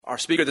Our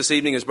speaker this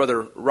evening is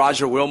Brother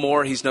Roger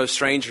Wilmore. He's no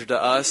stranger to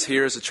us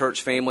here as a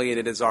church family, and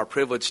it is our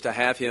privilege to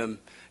have him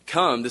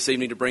come this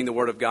evening to bring the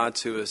Word of God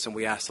to us, and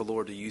we ask the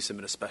Lord to use him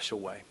in a special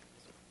way.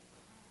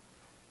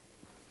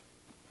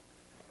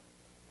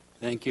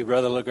 Thank you,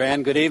 Brother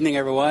LeGrand. Good evening,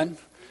 everyone.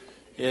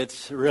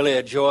 It's really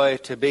a joy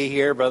to be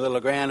here. Brother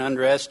LeGrand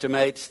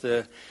underestimates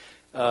the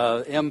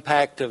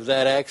impact of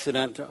that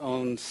accident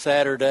on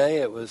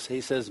Saturday.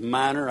 He says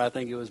minor. I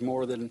think it was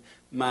more than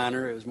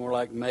minor. It was more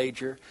like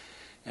major.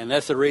 And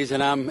that's the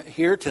reason I'm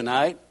here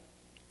tonight.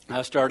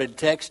 I started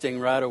texting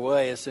right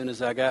away as soon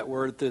as I got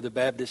word through the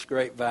Baptist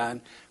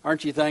grapevine.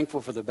 Aren't you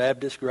thankful for the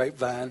Baptist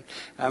grapevine?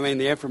 I mean,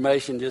 the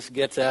information just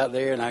gets out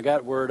there, and I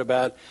got word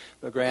about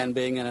LeGrand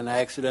being in an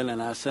accident,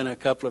 and I sent a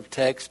couple of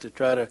texts to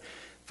try to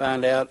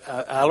find out.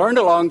 I learned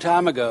a long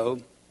time ago,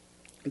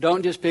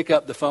 don't just pick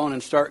up the phone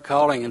and start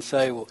calling and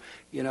say, well,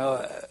 you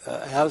know,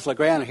 how's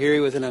LeGrand? I hear he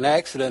was in an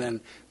accident, and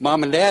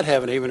Mom and Dad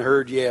haven't even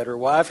heard yet, or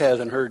wife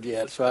hasn't heard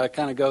yet. So I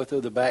kind of go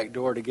through the back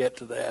door to get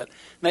to that.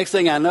 Next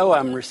thing I know,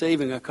 I'm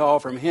receiving a call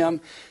from him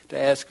to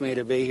ask me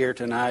to be here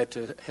tonight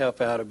to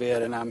help out a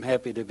bit, and I'm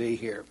happy to be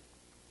here.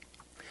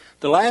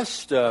 The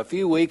last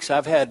few weeks,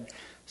 I've had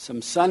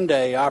some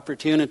Sunday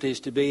opportunities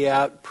to be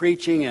out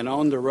preaching and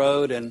on the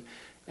road, and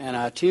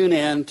I tune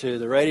in to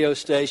the radio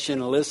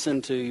station and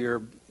listen to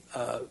your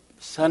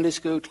Sunday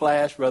school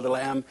class. Brother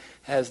Lamb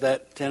has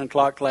that 10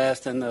 o'clock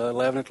class and the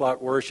 11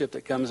 o'clock worship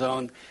that comes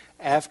on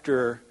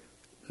afternoon.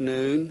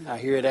 I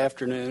hear it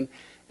afternoon.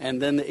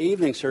 And then the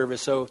evening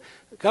service. So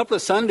a couple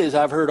of Sundays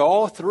I've heard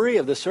all three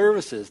of the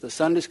services, the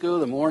Sunday school,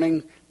 the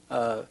morning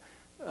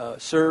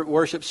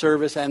worship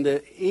service, and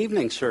the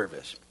evening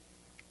service.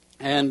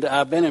 And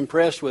I've been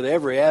impressed with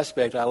every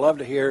aspect. I love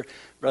to hear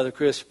Brother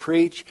Chris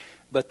preach.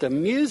 But the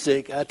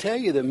music, I tell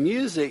you, the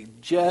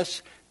music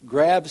just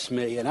grabs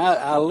me, and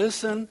I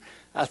listen.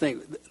 I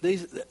think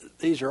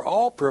these are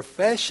all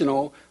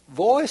professional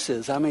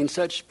voices. I mean,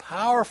 such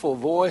powerful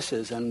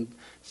voices and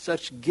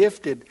such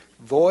gifted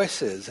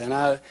voices. And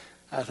I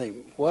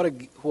think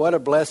what a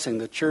blessing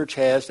the church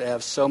has to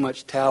have so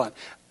much talent.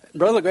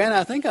 Brother Grant,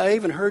 I think I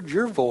even heard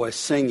your voice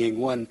singing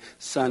one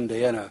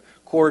Sunday in a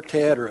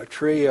quartet or a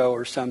trio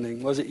or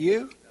something. Was it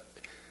you?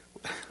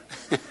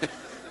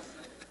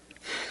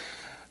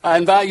 I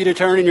invite you to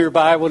turn in your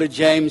Bible to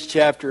James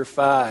chapter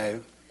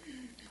 5.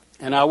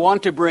 And I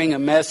want to bring a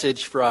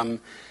message from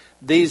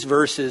these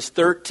verses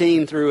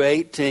 13 through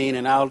 18,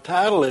 and I'll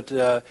title it,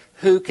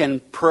 Who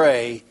Can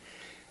Pray?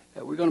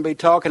 We're going to be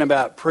talking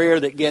about prayer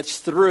that gets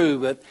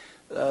through, but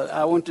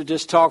I want to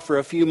just talk for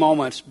a few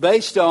moments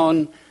based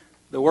on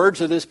the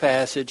words of this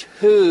passage,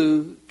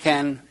 who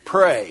can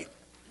pray?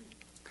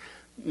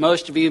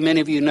 Many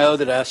of you know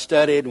that I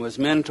studied and was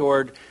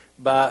mentored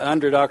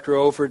under Dr.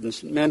 Olford and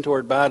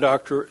mentored by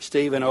Dr.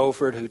 Stephen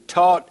Olford, who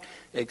taught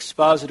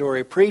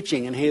expository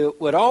preaching, and he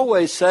would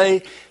always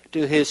say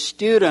to his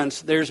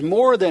students, there's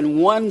more than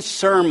one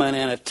sermon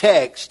in a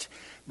text,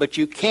 but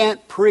you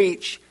can't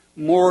preach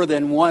more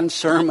than one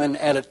sermon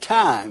at a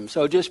time,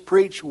 so just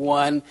preach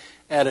one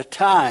at a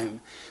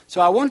time. So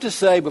I want to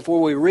say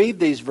before we read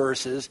these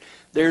verses,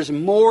 there's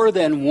more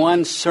than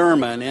one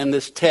sermon in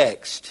this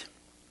text,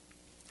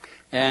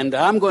 and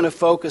I'm going to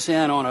focus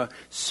in on a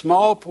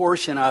small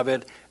portion of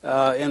it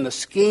in the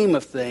scheme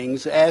of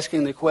things,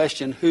 asking the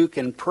question, who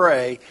can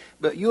pray?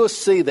 But you'll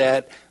see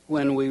that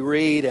when we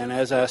read and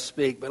as I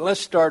speak. But let's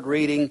start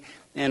reading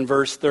in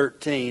verse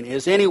 13.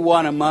 Is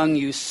anyone among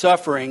you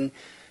suffering?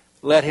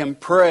 Let him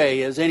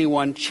pray. Is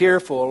anyone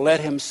cheerful? Let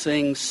him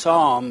sing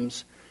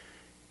psalms.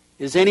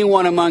 Is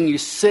anyone among you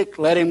sick?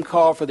 Let him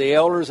call for the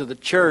elders of the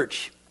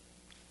church,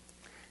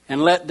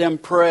 and let them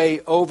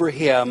pray over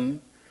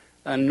him,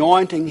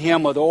 anointing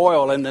him with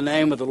oil in the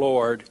name of the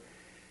Lord.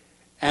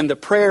 And the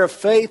prayer of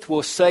faith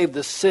will save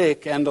the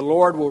sick, and the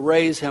Lord will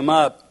raise him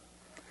up.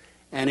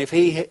 And if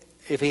he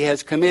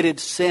has committed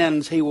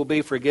sins, he will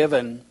be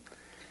forgiven.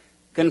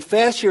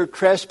 Confess your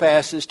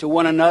trespasses to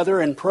one another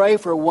and pray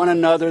for one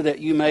another that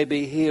you may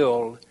be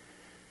healed.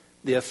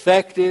 The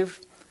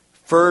effective,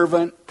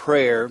 fervent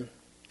prayer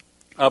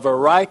of a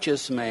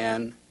righteous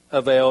man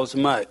avails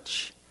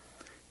much.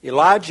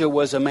 Elijah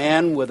was a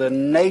man with a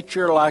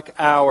nature like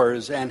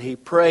ours, and he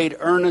prayed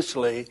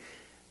earnestly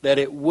that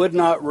it would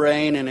not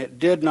rain, and it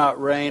did not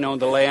rain on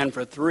the land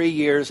for 3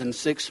 years and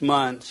 6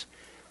 months.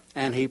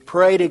 And he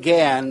prayed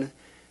again,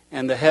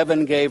 and the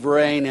heaven gave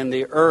rain, and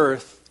the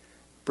earth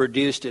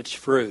produced its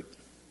fruit.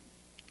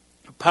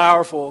 A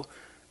powerful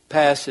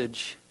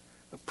passage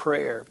of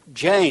prayer.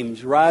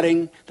 James,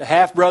 writing, the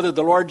half-brother of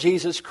the Lord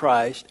Jesus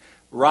Christ,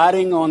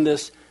 writing on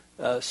this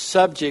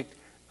subject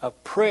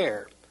of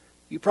prayer.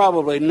 You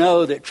probably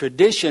know that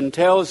tradition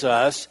tells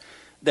us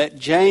that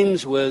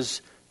James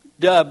was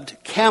dubbed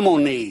camel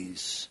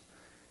knees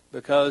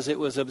because it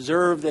was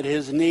observed that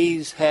his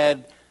knees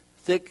had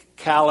thick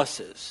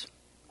calluses.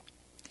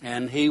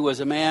 And he was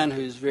a man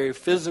whose very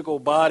physical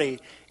body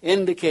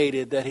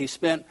indicated that he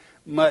spent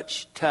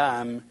much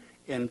time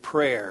in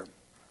prayer.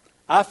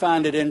 I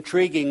find it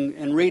intriguing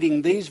in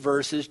reading these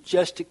verses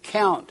just to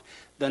count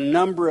the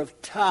number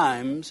of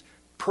times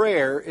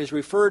prayer is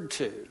referred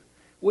to.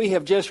 we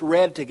have just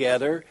read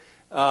together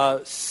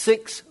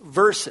 6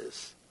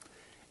 verses.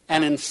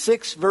 And in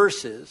 6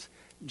 verses,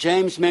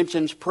 James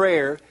mentions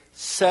prayer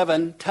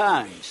 7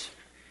 times.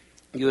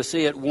 You will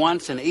see it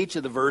once in each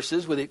of the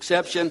verses, with the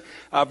exception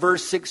of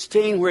verse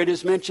 16, where it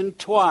is mentioned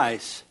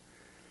twice.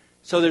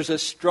 So there's a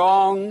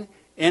strong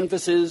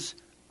emphasis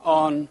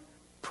on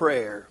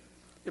prayer.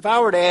 If I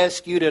were to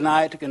ask you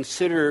tonight to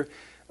consider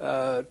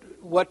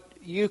what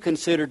you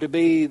consider to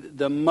be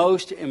the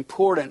most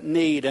important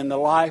need in the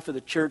life of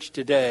the church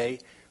today,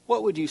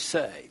 what would you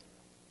say?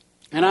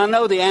 And I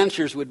know the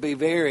answers would be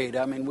varied.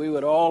 I mean, we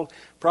would all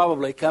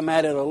probably come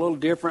at it a little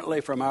differently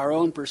from our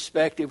own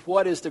perspective.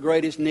 What is the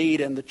greatest need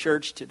in the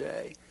church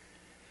today?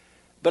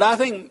 But I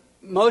think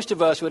most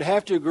of us would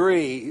have to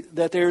agree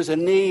that there's a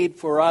need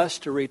for us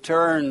to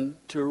return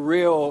to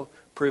real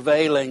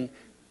prevailing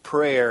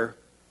prayer.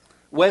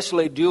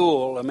 Wesley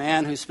Duell, a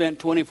man who spent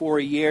 24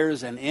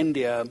 years in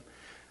India,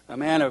 a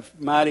man of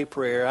mighty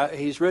prayer,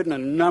 he's written a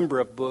number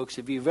of books.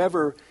 If you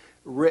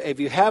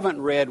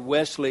haven't read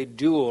Wesley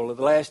Duell,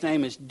 the last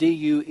name is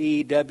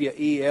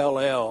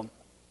Duewell,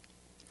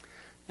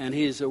 and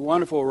he's a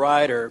wonderful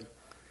writer.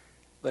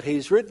 But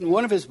he's written,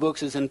 one of his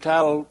books is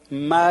entitled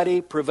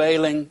Mighty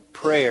Prevailing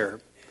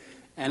Prayer.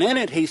 And in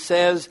it he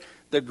says,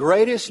 the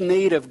greatest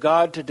need of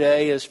God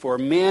today is for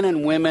men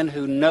and women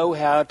who know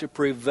how to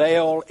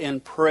prevail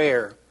in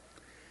prayer.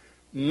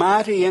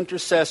 Mighty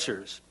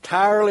intercessors,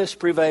 tireless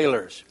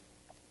prevailers,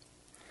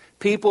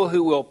 people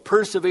who will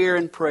persevere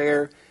in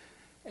prayer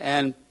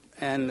and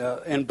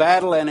in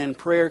battle and in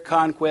prayer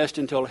conquest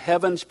until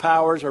heaven's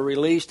powers are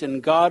released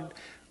and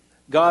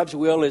God's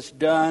will is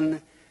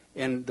done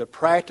in the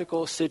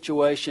practical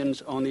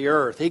situations on the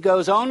earth. He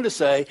goes on to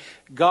say,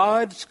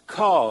 God's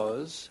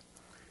cause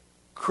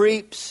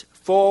creeps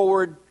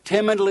forward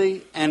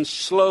timidly and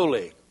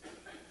slowly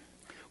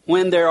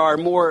when there are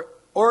more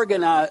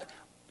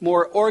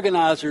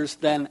organizers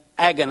than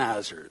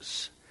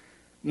agonizers,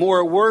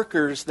 more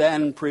workers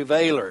than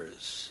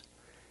prevailers,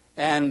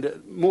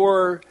 and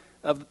more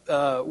of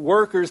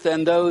workers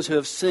than those who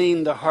have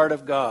seen the heart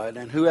of God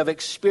and who have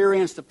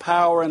experienced the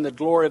power and the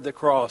glory of the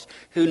cross,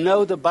 who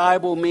know the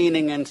Bible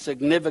meaning and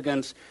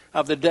significance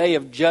of the day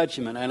of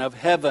judgment and of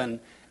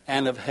heaven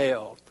and of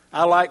hell.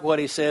 I like what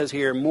he says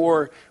here.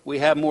 We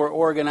have more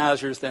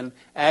organizers than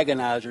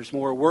agonizers,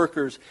 more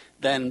workers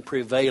than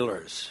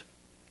prevailers.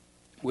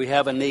 We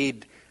have a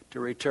need to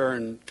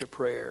return to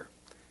prayer.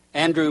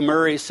 Andrew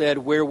Murray said,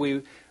 where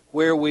we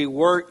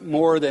work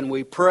more than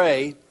we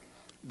pray,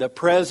 the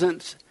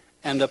presence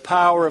and the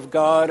power of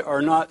God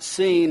are not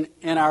seen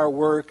in our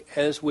work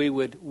as we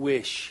would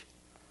wish.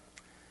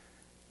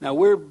 Now,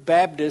 we're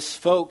Baptist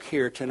folk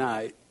here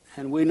tonight,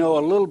 and we know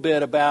a little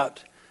bit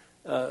about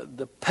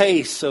the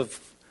pace of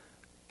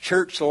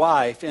church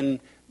life in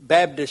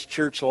Baptist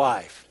church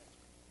life.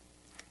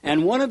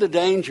 And one of the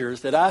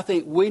dangers that I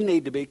think we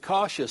need to be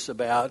cautious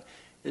about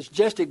is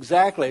just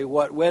exactly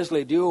what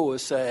Wesley Duell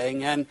was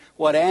saying and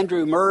what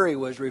Andrew Murray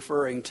was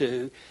referring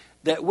to,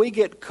 that we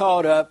get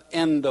caught up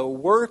in the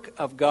work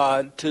of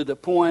God to the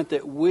point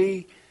that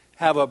we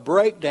have a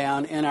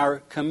breakdown in our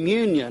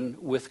communion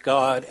with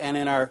God and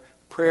in our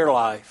prayer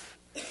life.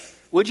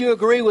 Would you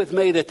agree with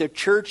me that the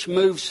church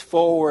moves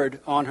forward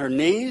on her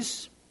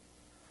knees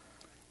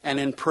and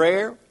in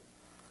prayer?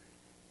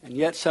 And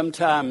yet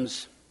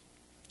sometimes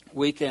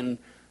we can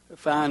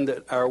find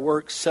that our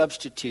work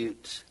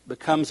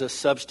becomes a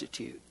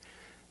substitute.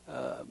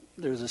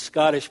 There's a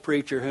Scottish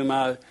preacher whom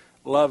I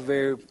love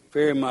very,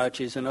 very much.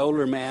 He's an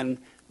older man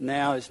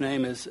now. His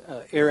name is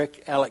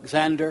Eric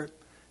Alexander,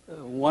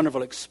 a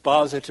wonderful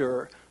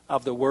expositor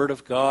of the Word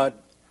of God.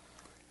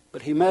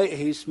 But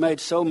he's made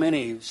so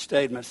many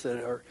statements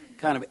that are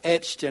kind of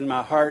etched in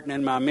my heart and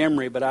in my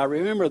memory. But I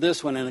remember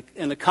this one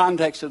in the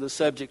context of the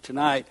subject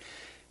tonight.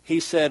 He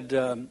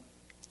said,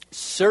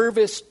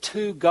 service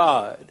to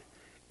God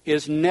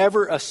is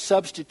never a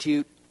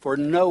substitute for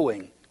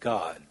knowing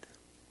God.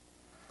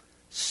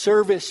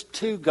 Service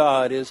to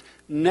God is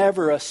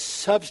never a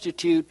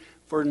substitute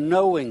for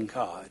knowing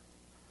God.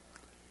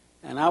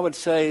 And I would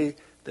say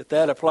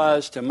that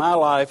applies to my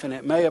life, and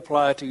it may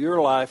apply to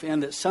your life, in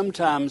that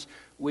sometimes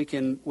we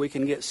can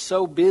get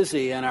so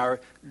busy in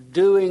our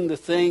doing the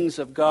things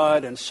of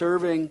God and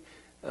serving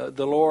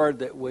the Lord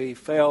that we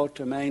fail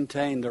to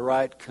maintain the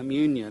right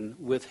communion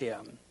with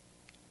Him.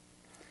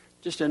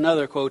 Just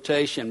another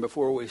quotation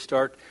before we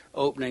start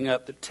opening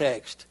up the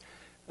text.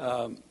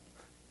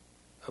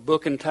 A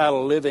book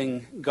entitled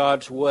Living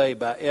God's Way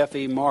by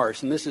F.E.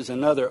 Marsh. And this is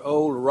another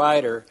old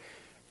writer,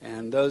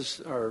 and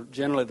those are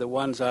generally the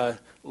ones I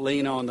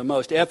lean on the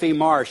most. F.E.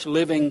 Marsh,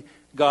 Living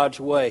God's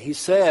Way. He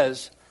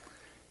says,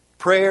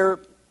 prayer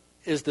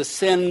is the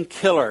sin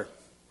killer.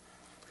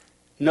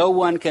 No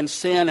one can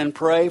sin and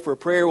pray, for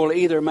prayer will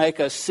either make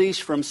us cease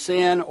from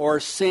sin or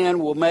sin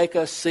will make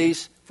us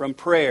cease from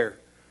prayer.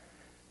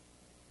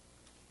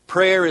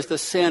 Prayer is the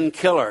sin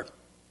killer.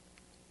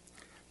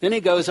 Then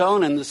he goes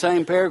on in the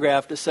same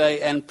paragraph to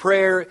say, and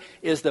prayer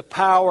is the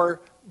power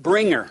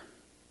bringer.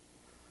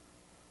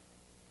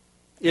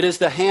 It is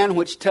the hand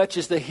which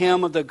touches the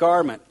hem of the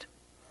garment.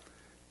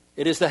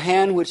 It is the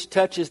hand which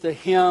touches the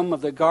hem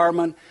of the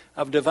garment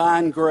of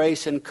divine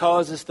grace and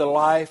causes the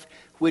life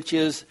which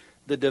is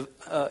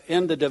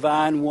in the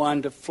divine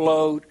one to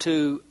flow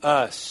to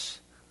us.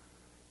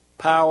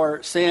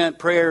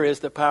 Prayer is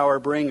the power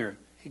bringer.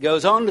 He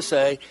goes on to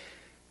say,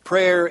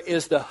 prayer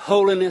is the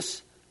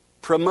holiness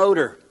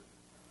promoter.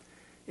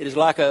 It is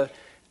like a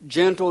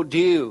gentle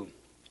dew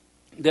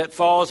that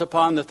falls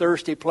upon the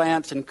thirsty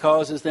plants and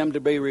causes them to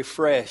be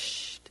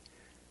refreshed.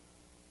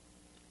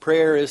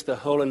 Prayer is the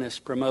holiness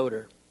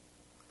promoter.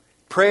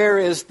 Prayer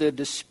is the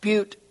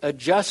dispute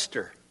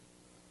adjuster.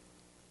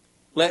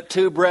 Let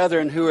two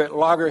brethren who are at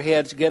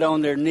loggerheads get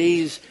on their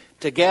knees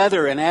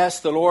together and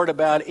ask the Lord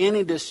about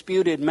any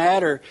disputed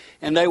matter,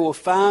 and they will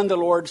find the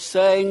Lord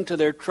saying to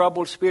their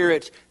troubled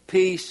spirits,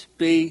 "Peace,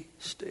 be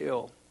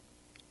still."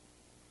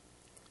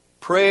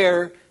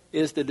 Prayer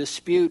is the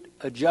dispute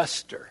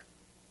adjuster.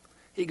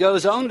 He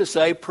goes on to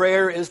say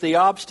prayer is the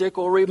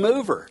obstacle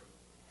remover.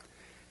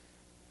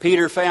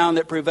 Peter found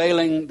that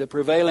the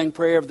prevailing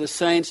prayer of the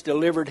saints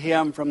delivered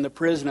him from the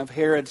prison of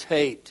Herod's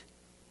hate.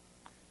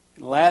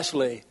 And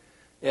lastly,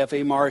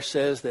 F.E. Marsh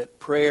says that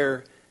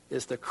prayer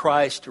is the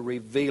Christ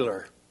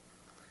revealer.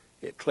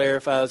 It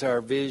clarifies our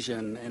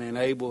vision and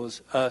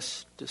enables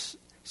us to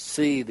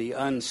see the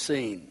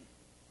unseen.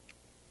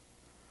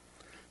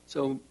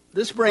 So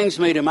this brings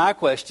me to my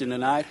question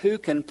tonight: who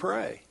can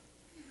pray?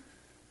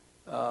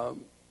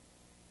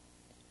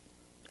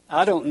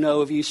 I don't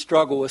know if you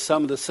struggle with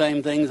some of the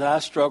same things I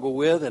struggle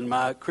with in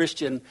my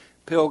Christian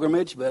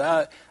pilgrimage,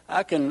 but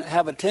I can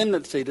have a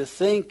tendency to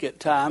think at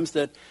times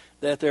that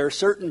there are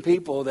certain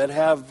people that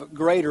have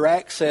greater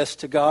access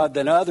to God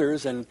than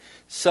others, and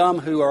some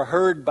who are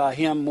heard by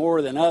Him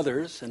more than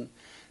others, and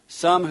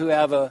some who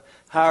have a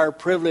higher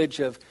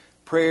privilege of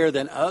prayer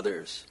than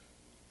others.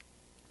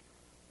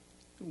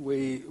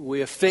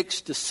 We affix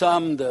to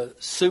some the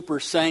super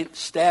saint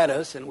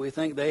status, and we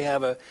think they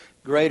have a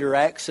greater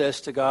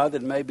access to God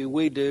than maybe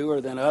we do or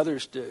than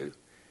others do.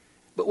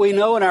 But we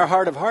know in our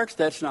heart of hearts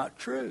that's not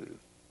true.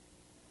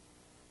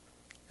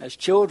 As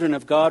children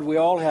of God, we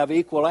all have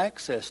equal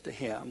access to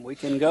Him. We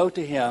can go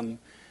to Him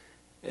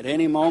at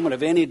any moment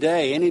of any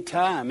day, any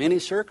time, any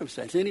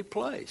circumstance, any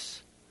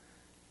place,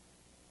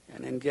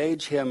 and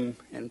engage Him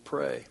in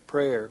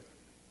prayer.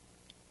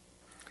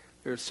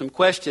 There's some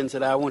questions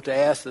that I want to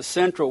ask. The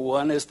central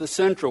one is the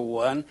central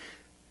one: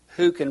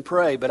 who can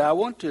pray? But I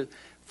want to,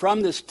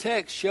 from this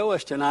text, show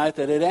us tonight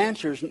that it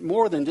answers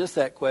more than just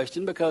that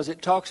question, because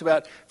it talks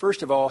about,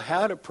 first of all,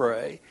 how to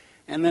pray,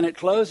 and then it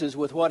closes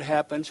with what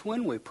happens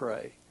when we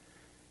pray.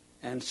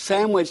 And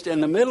sandwiched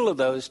in the middle of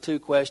those two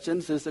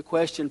questions is the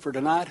question for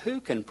tonight: who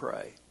can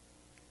pray?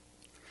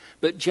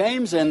 But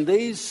James, in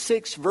these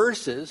 6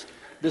 verses,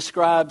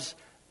 describes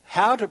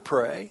how to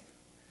pray,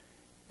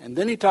 and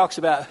then he talks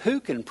about who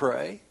can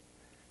pray,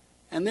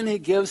 and then he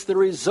gives the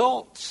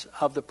results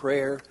of the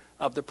prayer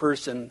of the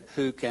person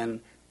who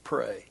can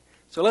pray.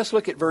 So let's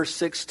look at verse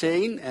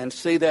 16 and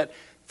see that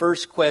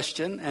first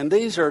question. And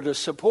these are to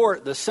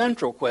support the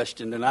central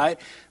question tonight.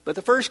 But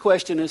the first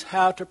question is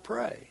how to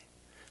pray.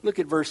 Look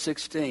at verse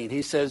 16.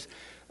 He says,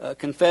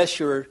 confess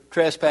your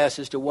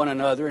trespasses to one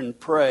another and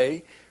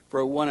pray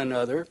for one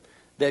another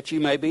that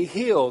you may be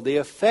healed. The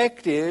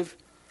effective,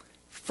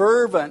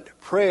 fervent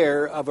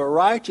prayer of a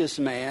righteous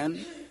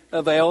man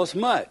avails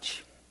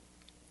much.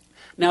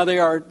 Now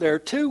there are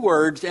 2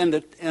 words in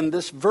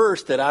this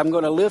verse that I'm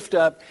going to lift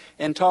up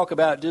and talk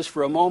about just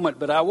for a moment,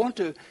 but I want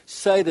to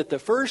say that the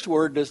first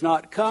word does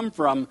not come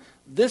from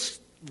this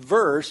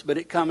verse, but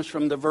it comes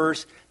from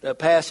the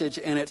passage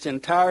in its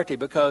entirety,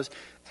 because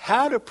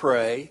how to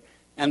pray,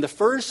 and the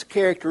first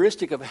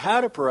characteristic of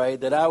how to pray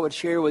that I would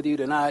share with you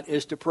tonight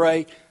is to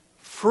pray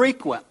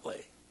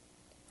frequently.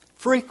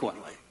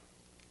 Frequently.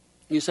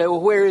 You say,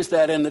 well, where is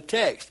that in the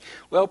text?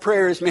 Well,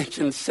 prayer is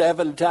mentioned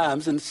 7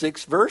 times in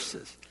 6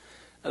 verses.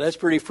 Now, that's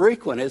pretty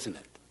frequent, isn't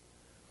it?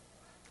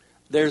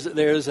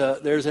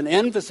 There's an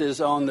emphasis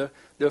on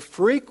the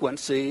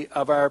frequency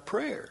of our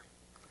prayer.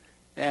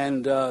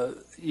 And,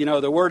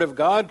 the Word of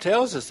God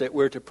tells us that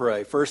we're to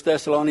pray. 1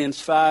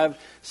 Thessalonians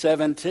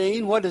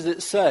 5:17, what does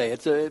it say?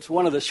 It's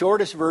one of the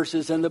shortest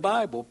verses in the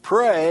Bible.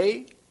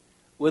 Pray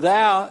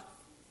without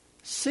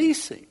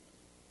ceasing.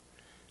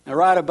 Now,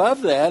 right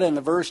above that, and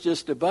the verse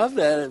just above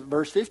that,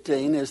 verse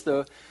 15, is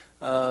the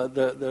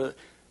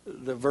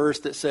verse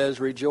that says,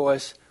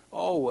 rejoice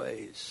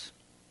always.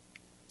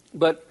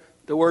 But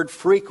the word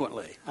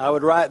frequently, I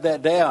would write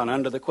that down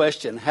under the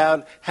question,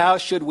 how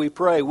should we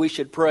pray? We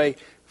should pray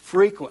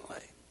frequently.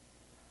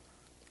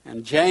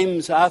 And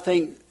James, I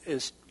think,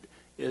 is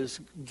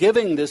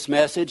giving this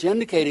message,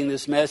 indicating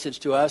this message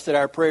to us that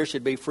our prayer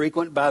should be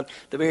frequent by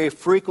the very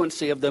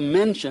frequency of the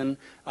mention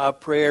of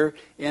prayer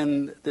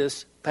in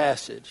this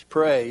passage.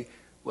 Pray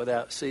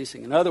without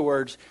ceasing. In other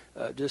words,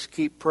 just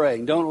keep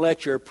praying. Don't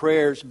let your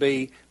prayers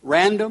be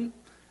random.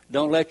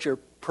 Don't let your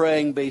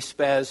praying be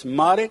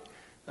spasmodic,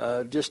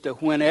 just a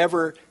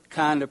whenever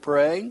kind of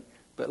praying,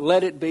 but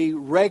let it be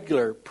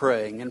regular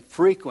praying and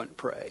frequent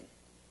praying.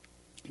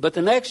 But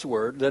the next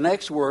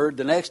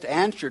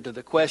answer to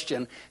the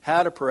question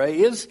how to pray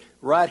is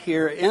right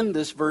here in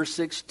this verse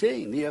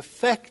 16, the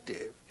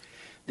effective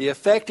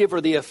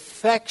or the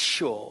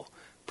effectual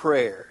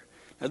prayer.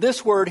 Now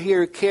this word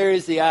here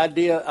carries the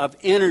idea of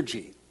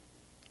energy.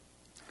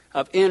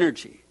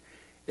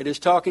 It is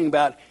talking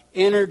about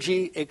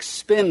energy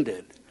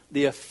expended,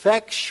 the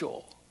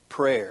effectual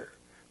prayer.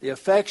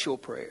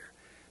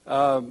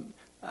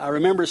 I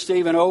remember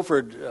Stephen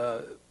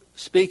Olford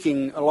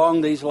speaking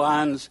along these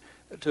lines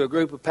to a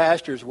group of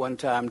pastors one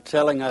time,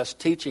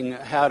 teaching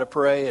how to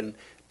pray and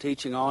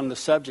teaching on the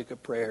subject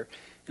of prayer.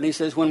 And he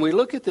says, when we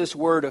look at this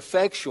word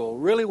effectual,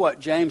 really what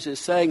James is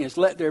saying is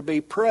let there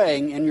be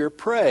praying in your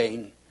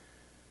praying.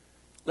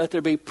 Let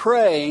there be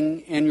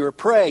praying in your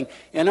praying.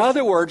 In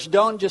other words,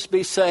 don't just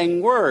be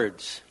saying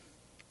words.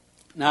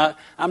 Now,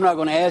 I'm not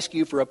going to ask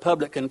you for a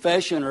public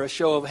confession or a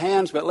show of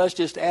hands, but let's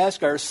just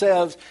ask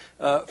ourselves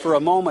for a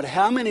moment,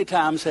 how many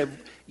times have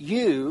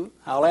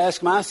I'll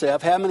ask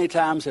myself, how many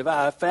times have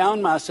I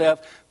found myself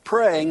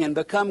praying and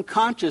become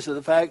conscious of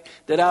the fact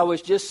that I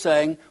was just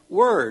saying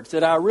words,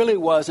 that I really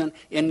wasn't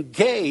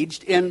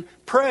engaged in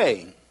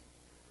praying?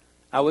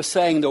 I was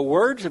saying the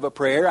words of a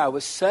prayer, I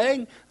was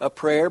saying a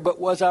prayer, but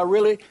was I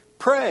really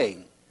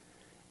praying?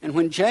 And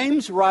when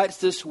James writes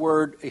this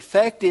word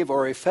effective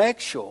or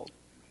effectual,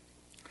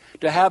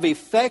 to have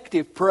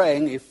effective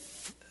praying,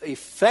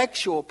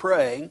 effectual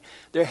praying,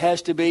 there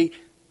has to be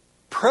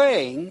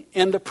praying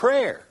into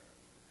prayer.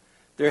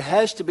 There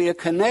has to be a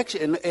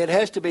connection. It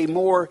has to be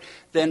more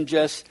than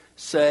just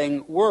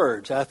saying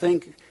words. I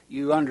think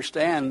you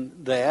understand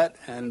that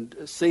and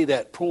see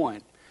that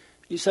point.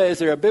 You say, is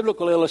there a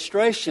biblical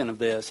illustration of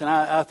this? And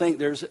I think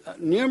there's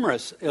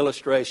numerous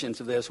illustrations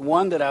of this.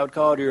 One that I would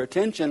call to your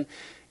attention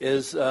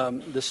is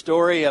the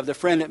story of the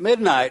friend at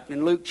midnight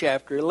in Luke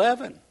chapter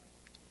 11.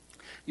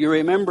 You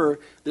remember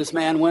this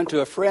man went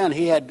to a friend.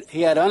 He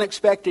had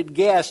unexpected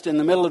guests in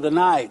the middle of the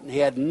night, and he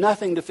had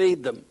nothing to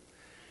feed them.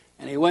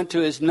 And he went to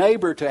his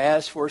neighbor to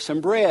ask for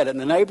some bread, and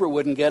the neighbor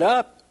wouldn't get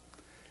up.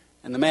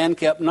 And the man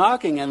kept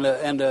knocking, and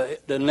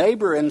the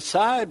neighbor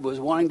inside was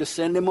wanting to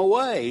send him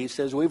away. He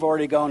says, we've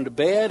already gone to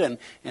bed, and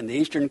in the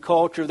Eastern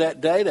culture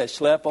that day, they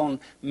slept on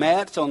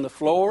mats on the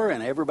floor,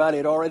 and everybody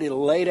had already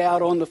laid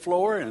out on the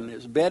floor, and it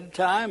was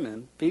bedtime,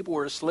 and people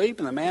were asleep,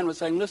 and the man was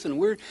saying, listen,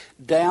 we're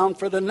down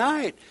for the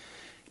night.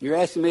 You're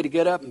asking me to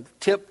get up and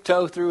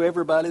tiptoe through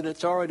everybody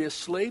that's already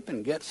asleep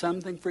and get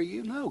something for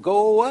you? No,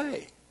 go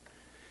away.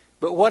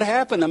 But what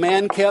happened? The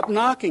man kept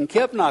knocking.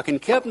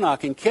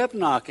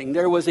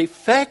 There was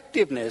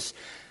effectiveness.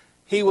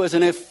 He was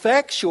an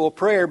effectual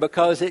prayer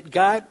because it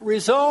got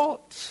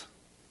results.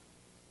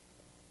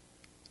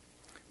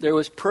 There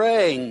was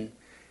praying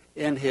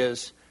in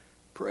his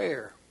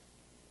prayer.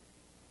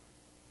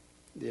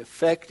 The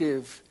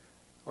effective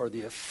or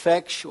the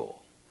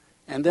effectual.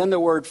 And then the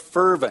word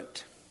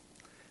fervent.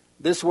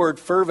 This word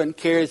fervent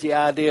carries the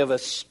idea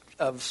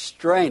of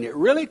strain. It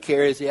really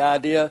carries the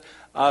idea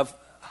of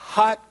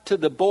hot to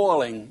the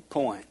boiling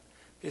point.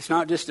 It's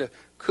not just a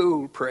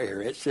cool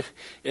prayer. It's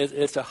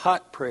a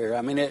hot prayer.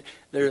 I mean,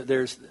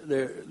 there's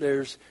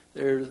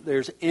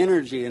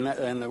energy,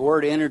 and the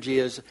word energy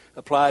is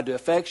applied to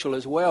effectual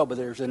as well. But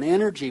there's an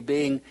energy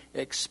being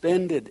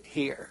expended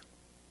here.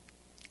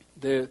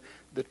 The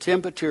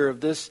temperature of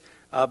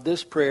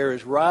this prayer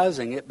is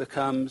rising.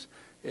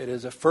 It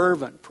is a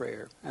fervent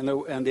prayer. And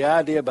the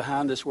idea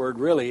behind this word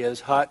really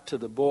is hot to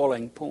the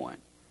boiling point.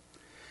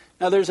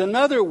 Now there's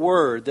another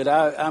word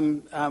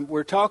that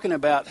we're talking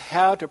about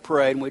how to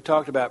pray, and we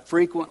talked about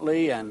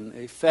frequently and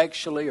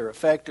effectually or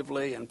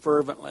effectively and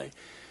fervently.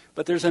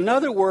 But there's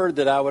another word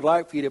that I would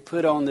like for you to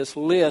put on this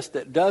list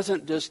that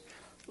doesn't just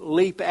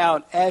leap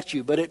out at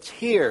you, but it's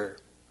here.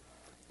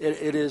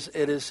 It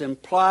is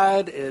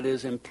implied, it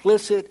is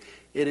implicit,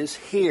 it is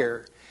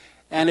here.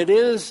 And it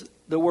is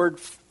the word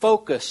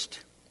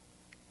focused.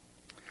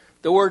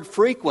 The word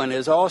frequent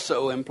is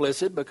also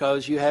implicit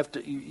because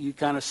you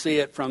kind of see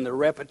it from the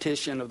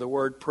repetition of the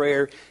word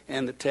prayer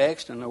in the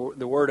text, and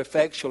the word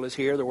effectual is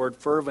here, the word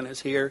fervent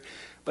is here.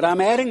 But I'm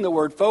adding the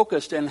word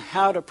focused and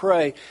how to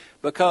pray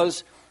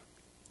because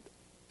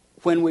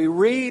when we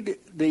read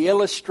the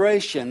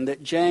illustration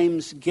that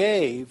James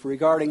gave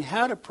regarding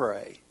how to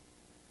pray,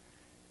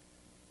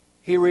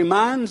 he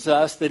reminds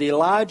us that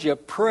Elijah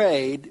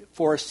prayed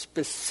for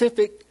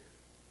specific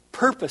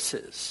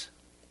purposes.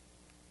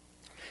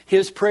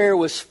 His prayer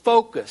was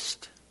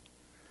focused.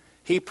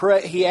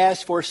 He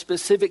asked for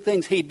specific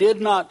things. He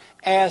did not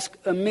ask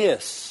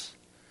amiss.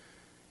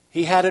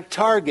 He had a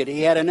target.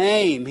 He had an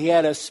aim. He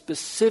had a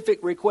specific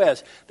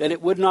request that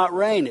it would not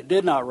rain. It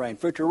did not rain.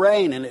 For it to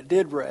rain, and it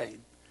did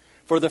rain.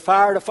 For the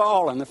fire to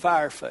fall, and the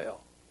fire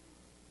fell.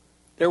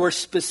 There were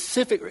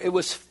specific, it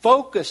was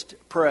focused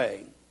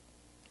praying.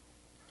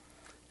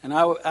 And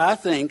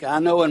I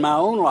know in my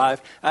own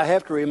life, I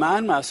have to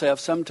remind myself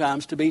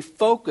sometimes to be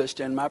focused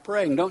in my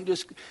praying. Don't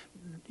just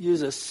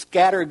use a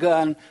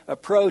scattergun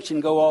approach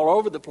and go all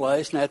over the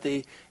place. And at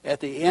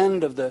the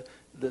end of the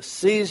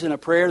season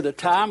of prayer, the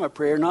time of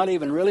prayer, not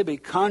even really be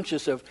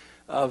conscious of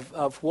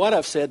of what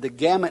I've said, the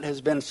gamut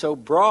has been so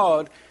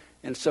broad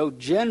and so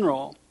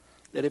general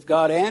that if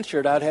God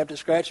answered, I'd have to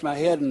scratch my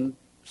head and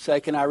say,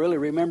 can I really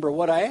remember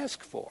what I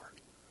asked for?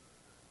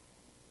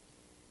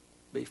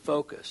 Be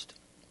focused.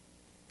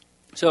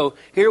 So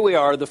here we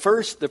are. The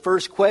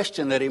first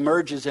question that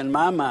emerges in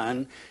my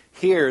mind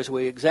here as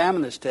we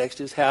examine this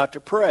text is how to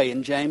pray.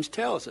 And James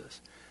tells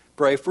us,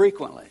 pray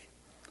frequently,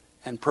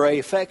 and pray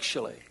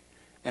effectually,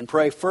 and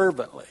pray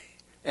fervently,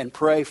 and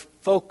pray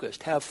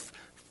focused.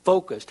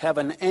 Have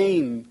an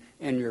aim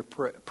in your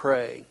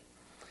praying.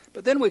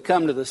 But then we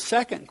come to the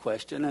second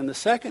question, and the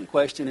second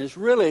question is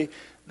really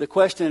the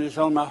question that's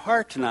on my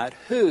heart tonight.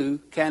 Who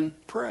can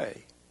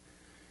pray?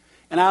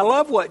 And I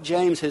love what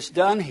James has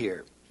done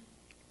here,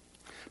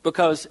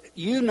 because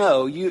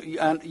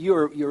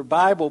you're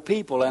Bible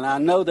people, and I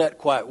know that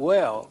quite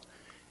well,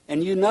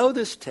 and you know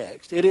this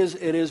text. It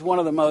is one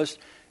of the most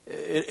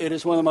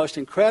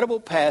incredible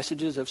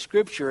passages of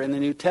Scripture in the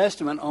New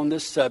Testament on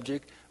this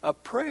subject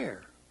of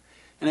prayer.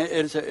 And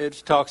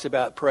it talks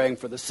about praying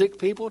for the sick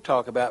people,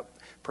 talk about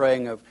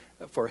praying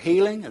for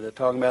healing, and they're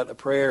talking about the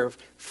prayer of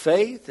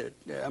faith.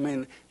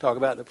 Talk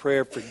about the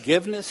prayer of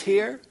forgiveness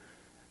here.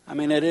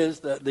 It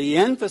is the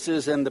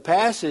emphasis in the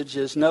passage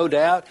is no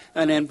doubt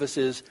an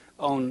emphasis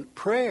on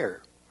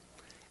prayer.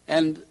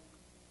 And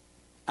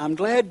I'm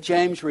glad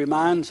James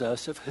reminds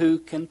us of who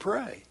can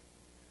pray.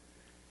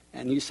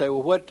 And you say,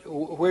 well,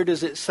 where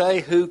does it say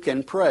who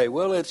can pray?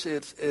 Well,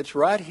 it's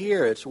right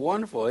here. It's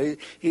wonderful.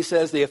 He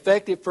says the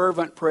effective,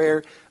 fervent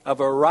prayer of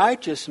a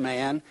righteous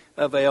man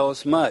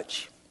avails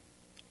much.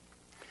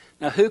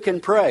 Now, who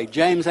can pray?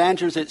 James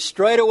answers it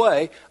straight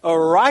away. A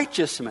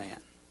righteous man.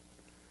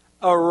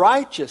 A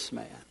righteous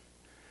man.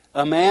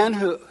 A man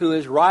who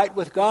is right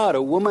with God.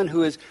 A woman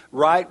who is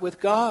right with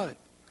God.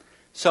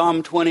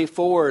 Psalm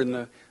 24 in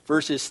the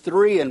verses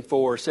 3 and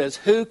 4 says,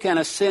 who can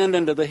ascend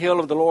into the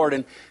hill of the Lord,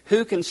 and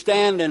who can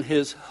stand in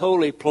his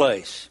holy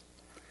place?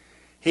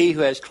 He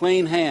who has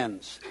clean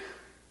hands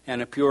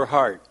and a pure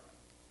heart,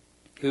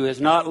 who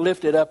has not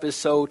lifted up his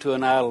soul to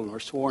an idol nor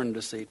sworn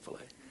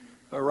deceitfully.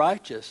 A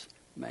righteous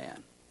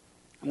man.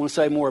 I'm going to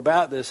say more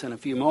about this in a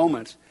few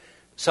moments.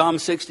 Psalm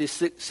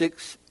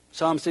 66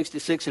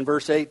 in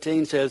verse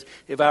 18 says,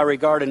 if I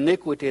regard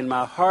iniquity in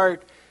my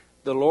heart,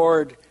 the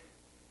Lord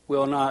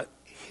will not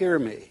hear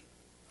me.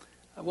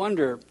 I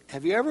wonder,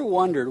 have you ever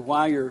wondered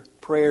why your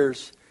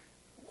prayers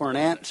weren't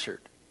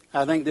answered?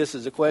 I think this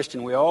is a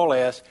question we all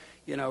ask.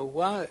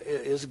 Why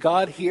is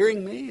God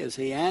hearing me? Is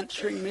he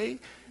answering me?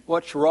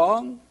 What's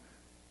wrong?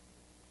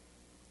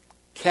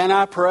 Can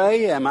I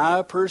pray? Am I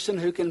a person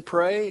who can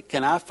pray?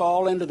 Can I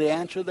fall into the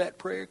answer to that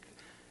prayer?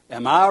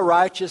 Am I a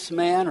righteous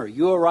man? Are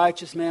you a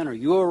righteous man? Are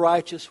you a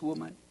righteous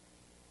woman?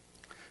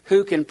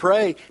 Who can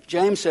pray?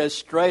 James says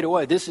straight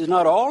away. This is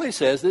not all he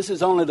says. This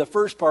is only the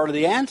first part of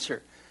the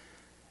answer.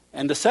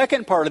 And the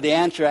second part of the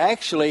answer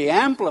actually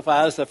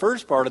amplifies the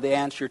first part of the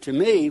answer to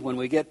me when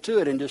we get to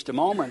it in just a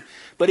moment.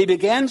 But he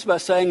begins by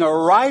saying, a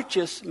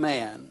righteous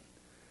man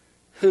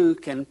who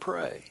can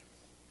pray.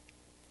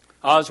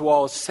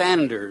 Oswald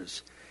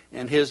Sanders,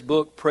 in his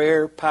book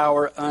Prayer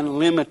Power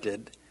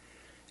Unlimited,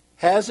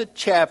 has a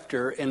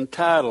chapter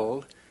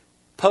entitled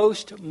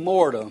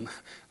Post-Mortem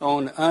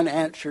on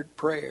Unanswered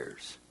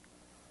Prayers.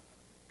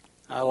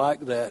 I like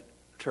that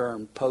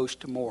term,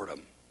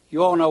 post-mortem.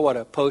 You all know what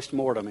a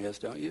post-mortem is,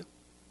 don't you?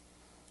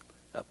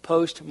 A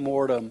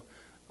post-mortem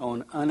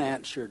on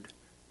unanswered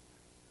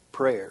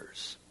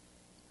prayers.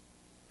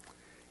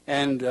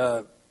 And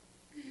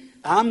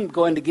I'm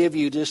going to give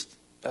you just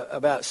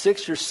about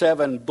 6 or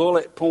 7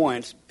 bullet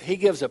points. He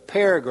gives a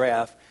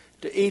paragraph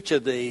to each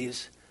of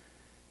these,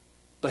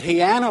 but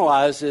he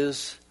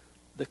analyzes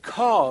the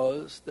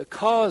causes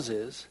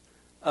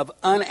of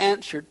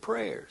unanswered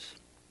prayers.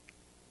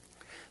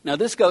 Now,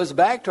 this goes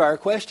back to our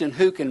question,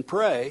 who can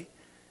pray?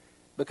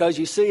 Because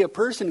you see, a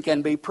person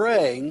can be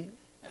praying,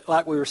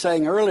 like we were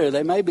saying earlier,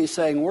 they may be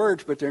saying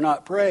words, but they're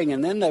not praying,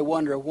 and then they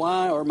wonder,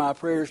 why are my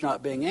prayers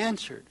not being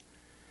answered?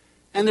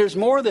 And there's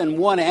more than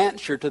one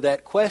answer to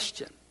that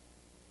question.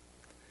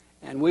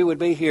 And we would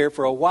be here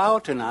for a while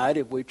tonight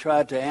if we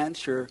tried to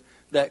answer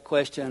that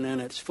question in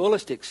its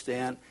fullest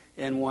extent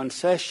in one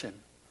session.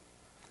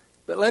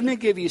 But let me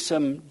give you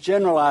some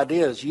general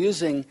ideas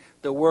using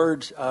the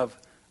words of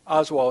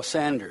Oswald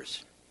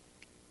Sanders.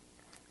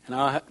 And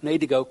I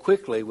need to go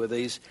quickly with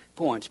these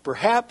points.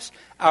 Perhaps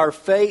our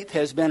faith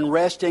has been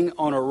resting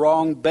on a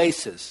wrong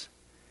basis.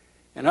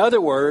 In other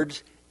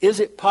words,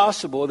 is it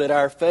possible that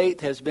our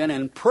faith has been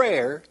in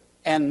prayer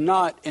and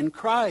not in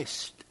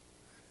Christ?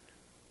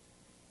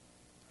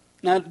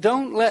 Now,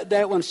 don't let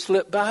that one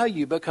slip by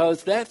you,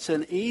 because that's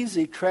an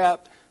easy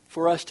trap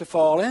for us to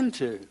fall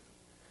into.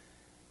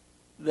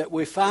 That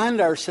we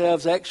find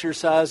ourselves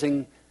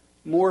exercising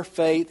more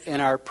faith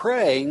in our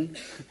praying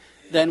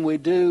than we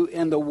do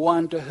in the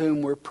one to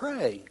whom we're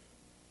praying.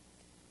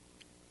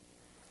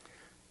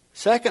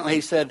 Secondly,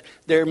 he said,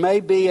 there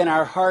may be in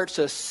our hearts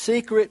a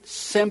secret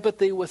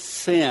sympathy with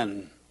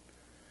sin.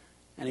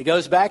 And he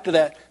goes back to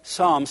that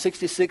Psalm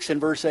 66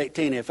 and verse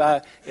 18. If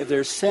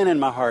there's sin in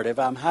my heart, if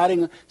I'm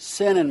hiding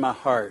sin in my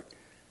heart,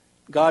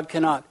 God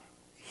cannot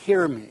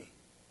hear me.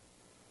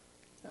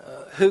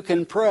 Who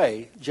can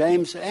pray?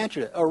 James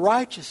answered it, a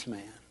righteous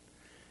man.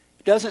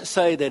 It doesn't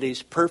say that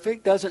he's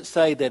perfect, doesn't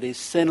say that he's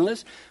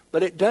sinless,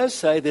 but it does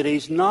say that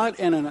he's not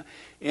in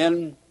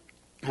an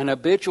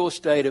habitual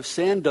state of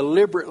sin,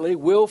 deliberately,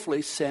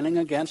 willfully sinning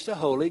against a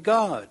holy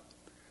God.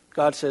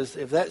 God says,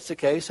 if that's the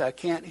case, I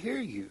can't hear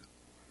you.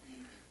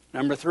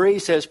 Number 3, he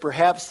says,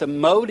 perhaps the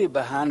motive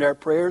behind our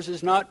prayers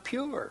is not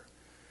pure.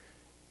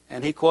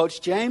 And he quotes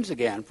James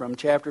again from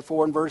chapter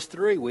 4 and verse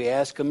 3. We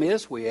ask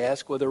amiss, we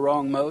ask with a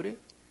wrong motive.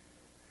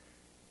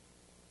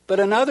 But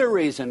another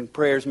reason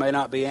prayers may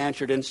not be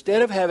answered,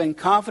 instead of having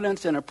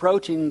confidence in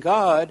approaching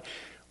God,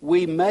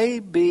 we may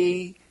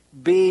be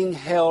being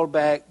held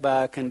back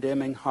by a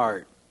condemning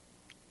heart.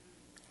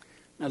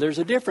 Now, there's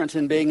a difference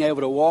in being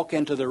able to walk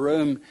into the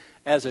room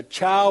as a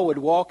child would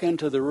walk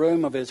into the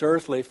room of his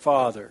earthly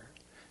father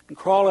and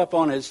crawl up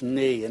on his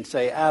knee and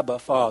say, Abba,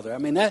 Father. I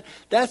mean,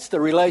 that's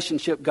the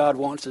relationship God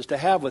wants us to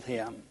have with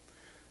him.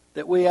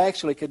 That we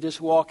actually could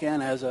just walk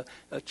in as a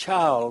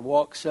child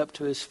walks up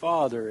to his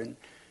father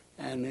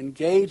and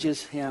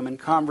engages him in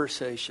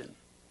conversation.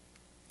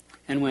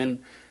 And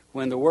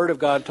when the Word of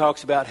God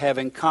talks about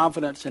having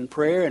confidence in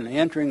prayer and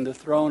entering the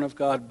throne of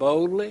God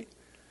boldly,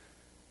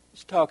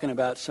 it's talking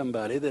about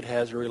somebody that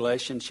has a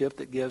relationship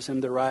that gives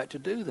him the right to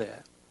do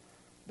that.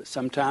 But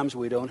sometimes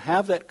we don't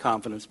have that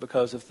confidence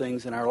because of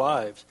things in our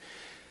lives.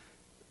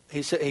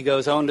 He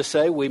goes on to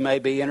say we may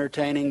be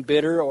entertaining a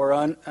bitter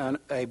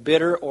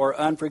or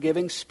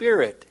unforgiving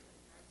spirit.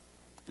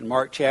 In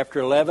Mark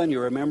chapter 11, you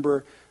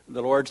remember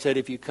the Lord said,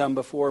 if you come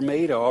before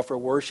me to offer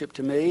worship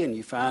to me and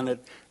you find that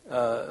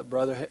a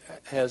brother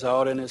has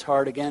aught in his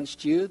heart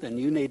against you, then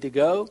you need to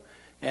go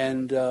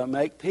and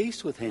make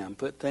peace with him,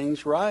 put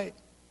things right.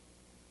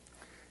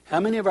 How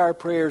many of our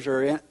prayers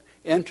are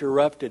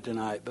interrupted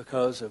tonight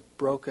because of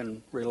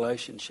broken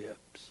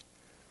relationships?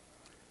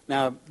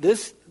 Now,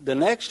 the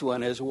next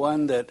one is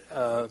one that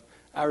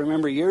I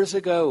remember years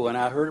ago when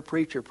I heard a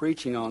preacher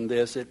preaching on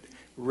this. It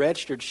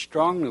registered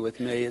strongly with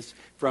me. It's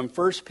from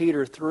 1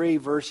 Peter 3,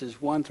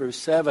 verses 1 through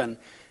 7.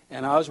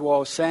 And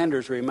Oswald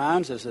Sanders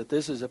reminds us that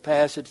this is a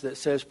passage that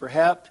says,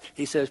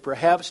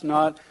 perhaps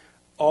not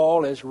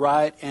all is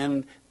right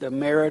in the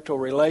marital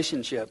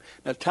relationship.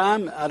 Now,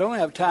 I don't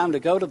have time to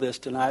go to this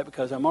tonight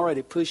because I'm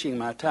already pushing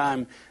my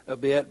time a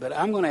bit, but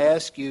I'm going to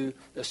ask you,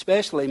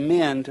 especially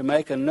men, to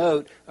make a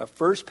note of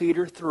 1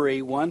 Peter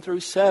 3, 1 through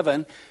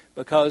 7,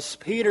 because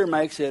Peter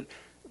makes it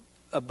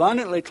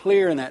abundantly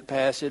clear in that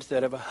passage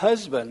that if a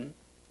husband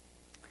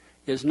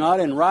is not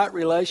in right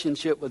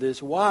relationship with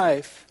his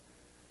wife,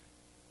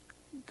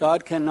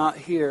 God cannot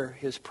hear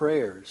his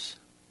prayers.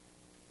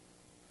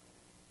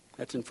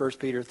 That's in 1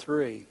 Peter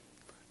 3.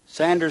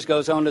 Sanders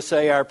goes on to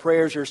say our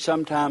prayers are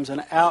sometimes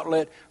an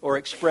outlet or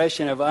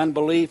expression of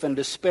unbelief and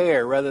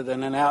despair rather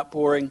than an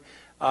outpouring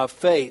of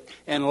faith.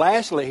 And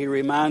lastly, he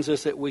reminds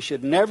us that we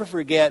should never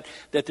forget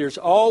that there's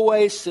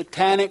always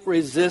satanic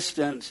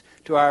resistance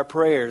to our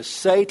prayers.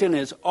 Satan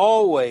is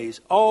always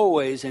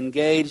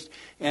engaged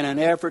in an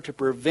effort to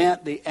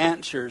prevent the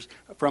answers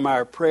from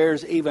our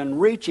prayers even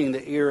reaching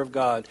the ear of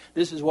God.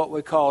 This is what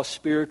we call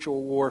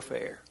spiritual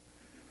warfare.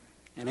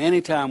 And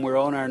anytime we're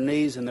on our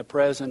knees in the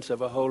presence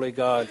of a holy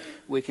God,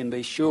 we can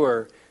be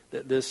sure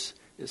that this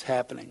is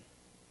happening.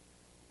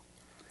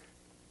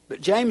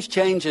 But James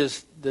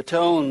changes the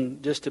tone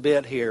just a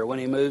bit here when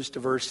he moves to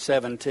verse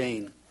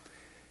 17.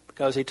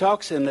 Because he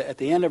talks at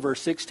the end of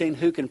verse 16,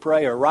 who can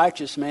pray, a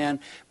righteous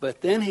man.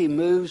 But then he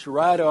moves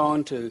right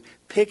on to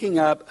picking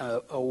up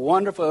a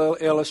wonderful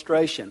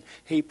illustration.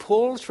 He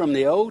pulls from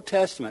the Old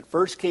Testament,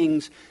 1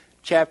 Kings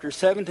chapter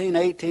 17,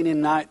 18,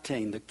 and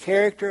 19, the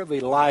character of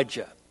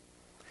Elijah.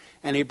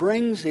 And he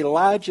brings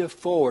Elijah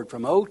forward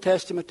from Old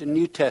Testament to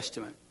New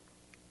Testament.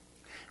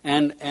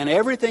 And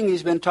everything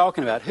he's been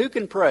talking about. Who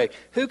can pray?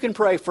 Who can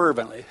pray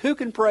fervently? Who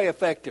can pray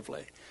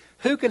effectively?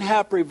 Who can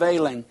have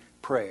prevailing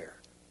prayer?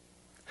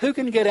 Who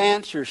can get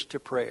answers to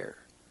prayer?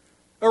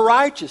 A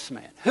righteous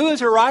man. Who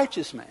is a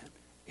righteous man?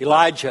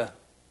 Elijah.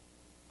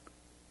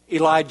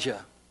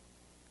 Elijah.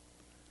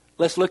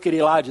 Let's look at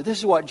Elijah. This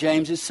is what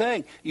James is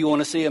saying. You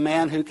want to see a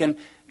man who can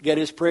get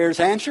his prayers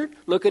answered?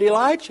 Look at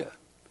Elijah.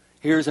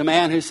 Here's a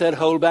man who said,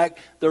 hold back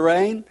the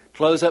rain,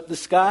 close up the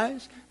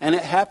skies, and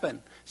it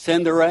happened.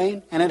 Send the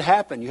rain, and it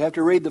happened. You have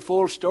to read the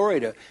full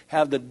story to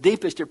have the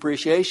deepest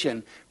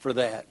appreciation for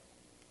that.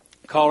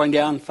 Calling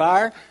down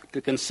fire to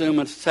consume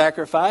a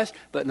sacrifice,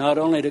 but not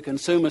only to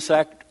consume a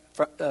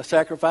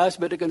sacrifice,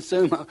 but to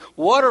consume a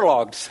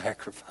waterlogged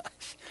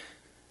sacrifice.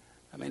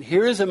 I mean,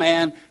 here is a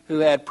man who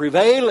had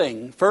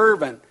prevailing,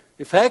 fervent,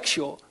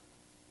 effectual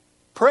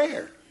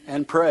prayer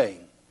and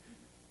praying.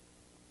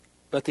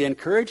 But the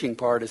encouraging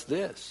part is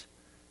this.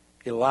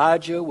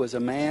 Elijah was a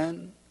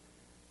man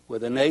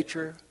with a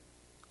nature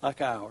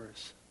like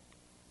ours.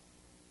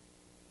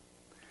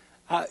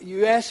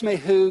 You ask me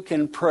who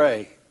can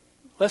pray.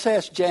 Let's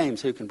ask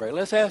James who can pray.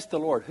 Let's ask the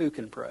Lord who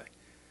can pray.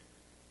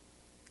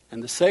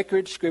 And the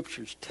sacred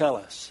scriptures tell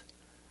us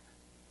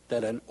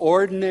that an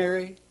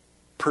ordinary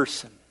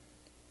person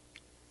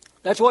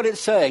That's what it's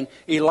saying.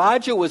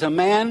 Elijah was a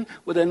man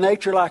with a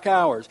nature like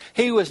ours.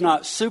 He was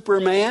not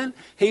Superman.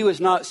 He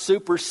was not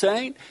super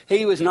saint.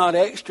 He was not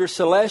extra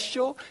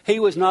celestial. He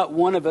was not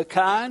one of a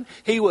kind.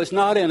 He was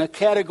not in a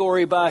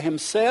category by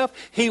himself.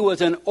 He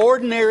was an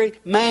ordinary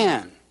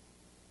man.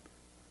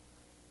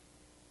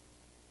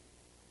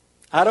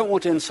 I don't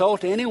want to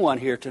insult anyone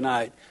here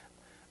tonight,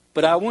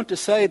 but I want to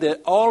say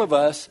that all of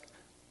us,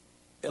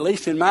 at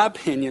least in my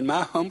opinion,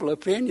 my humble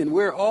opinion,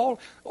 we're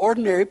all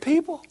ordinary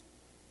people.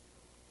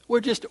 We're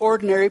just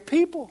ordinary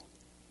people.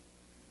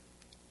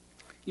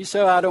 You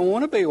say, I don't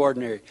want to be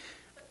ordinary.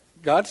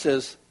 God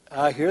says,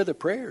 I hear the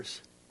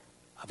prayers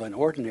of an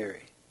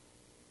ordinary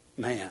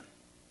man,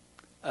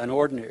 an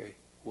ordinary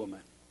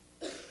woman.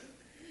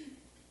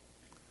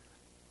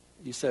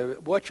 You say,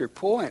 what's your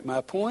point?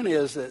 My point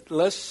is that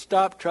let's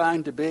stop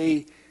trying to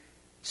be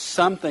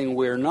something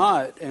we're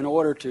not in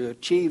order to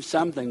achieve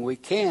something we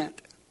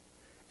can't,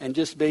 and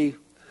just be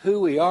who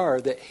we are,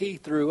 that He,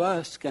 through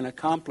us, can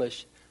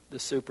accomplish the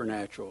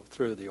supernatural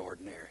through the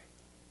ordinary.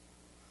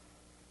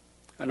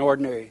 An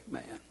ordinary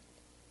man.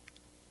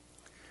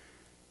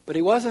 But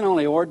he wasn't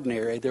only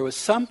ordinary. There was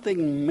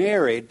something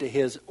married to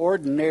his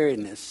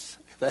ordinariness,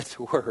 if that's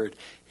a word.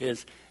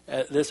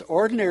 This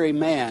ordinary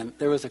man,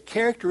 there was a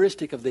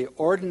characteristic of the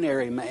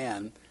ordinary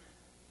man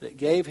that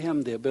gave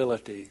him the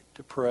ability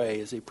to pray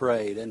as he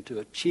prayed and to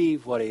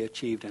achieve what he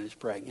achieved in his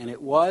praying. And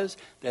it was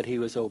that he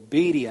was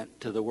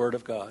obedient to the Word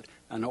of God.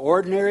 An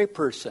ordinary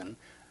person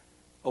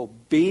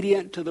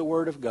obedient to the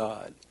Word of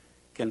God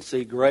can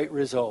see great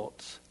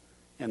results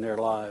in their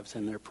lives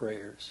and their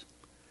prayers.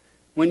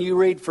 When you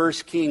read 1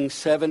 Kings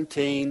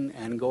 17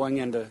 and going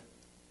into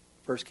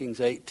 1 Kings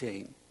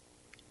 18,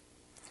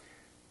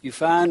 you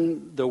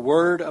find the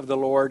word of the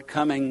Lord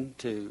coming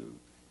to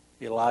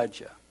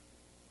Elijah.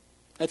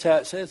 That's how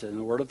it says it. And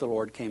the word of the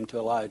Lord came to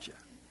Elijah.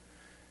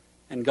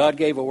 And God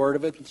gave a word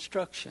of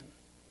instruction.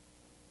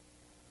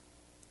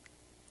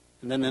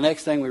 And then the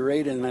next thing we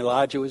read, and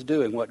Elijah was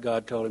doing what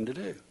God told him to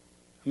do.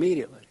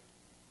 Immediately.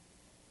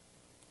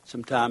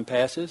 Some time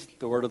passes,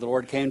 the word of the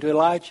Lord came to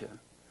Elijah.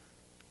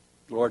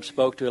 The Lord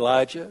spoke to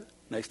Elijah.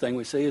 Next thing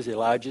we see is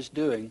Elijah's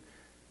doing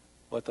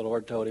what the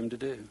Lord told him to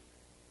do.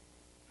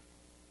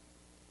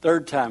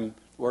 Third time,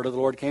 the word of the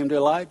Lord came to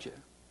Elijah.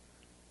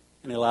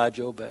 And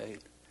Elijah obeyed.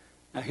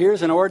 Now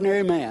here's an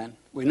ordinary man.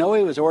 We know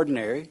he was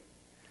ordinary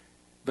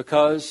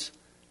because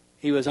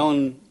he was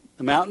on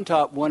the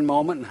mountaintop one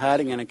moment and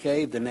hiding in a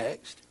cave the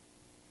next.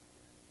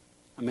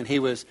 I mean, he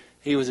was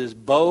as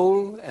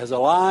bold as a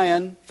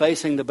lion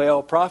facing the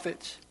Baal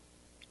prophets.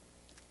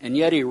 And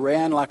yet he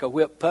ran like a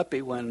whipped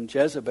puppy when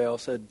Jezebel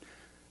said,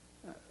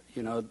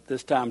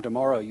 this time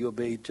tomorrow you'll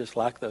be just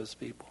like those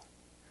people,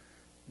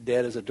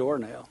 dead as a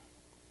doornail.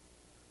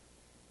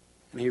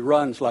 And he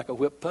runs like a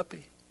whipped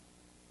puppy.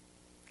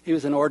 He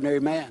was an ordinary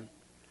man.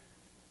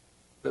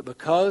 But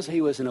because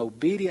he was an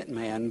obedient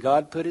man,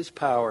 God put His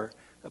power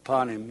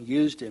upon him,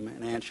 used him,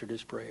 and answered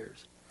his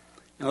prayers.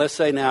 And let's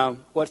say now,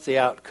 what's the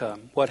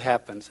outcome? What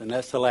happens? And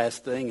that's the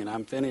last thing, and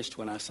I'm finished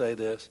when I say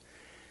this.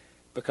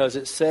 Because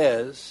it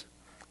says,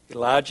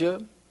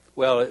 Elijah,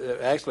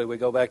 actually we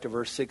go back to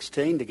verse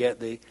 16 to get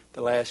the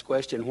last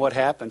question. What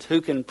happens?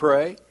 Who can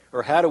pray?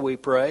 Or how do we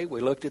pray?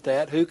 We looked at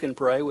that. Who can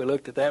pray? We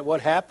looked at that.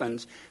 What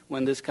happens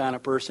when this kind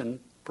of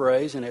person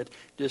prays? And it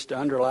just to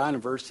underline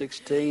in verse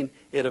 16,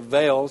 it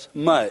avails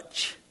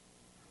much.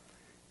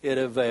 It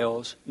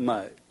avails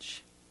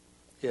much.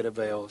 It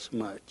avails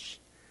much.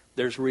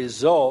 There's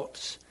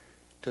results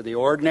to the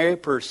ordinary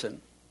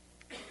person,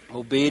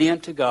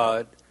 obedient to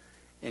God,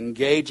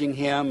 engaging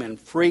Him in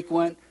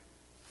frequent,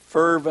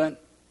 fervent,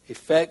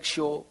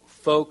 effectual,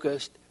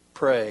 focused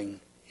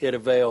praying. It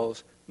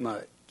avails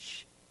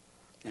much.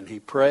 And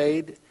he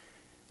prayed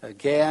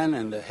again,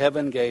 and the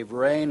heaven gave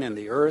rain, and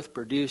the earth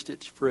produced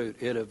its fruit.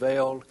 It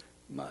availed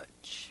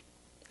much.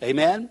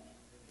 Amen?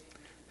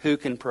 Who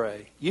can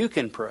pray? You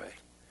can pray.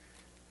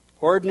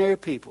 Ordinary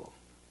people.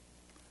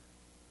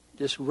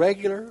 Just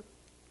regular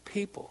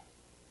people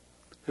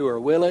who are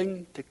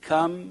willing to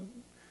come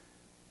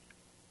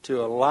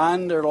to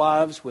align their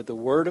lives with the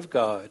Word of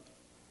God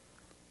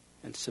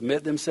and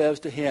submit themselves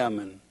to Him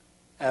in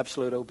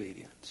absolute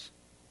obedience.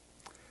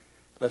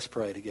 Let's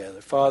pray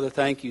together. Father,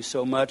 thank you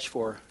so much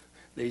for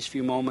these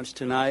few moments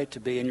tonight to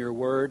be in your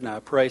Word. And I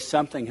pray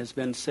something has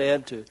been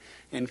said to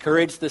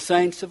encourage the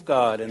saints of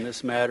God in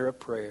this matter of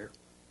prayer.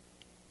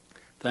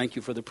 Thank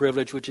you for the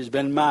privilege which has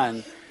been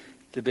mine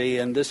to be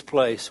in this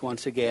place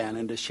once again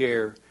and to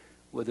share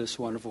with this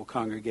wonderful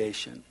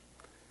congregation.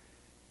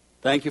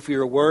 Thank you for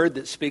your Word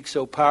that speaks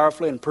so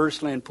powerfully and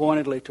personally and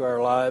pointedly to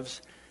our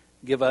lives.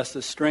 Give us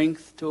the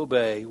strength to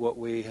obey what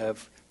we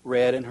have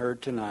read and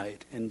heard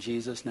tonight. In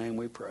Jesus' name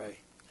we pray.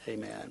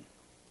 Amen.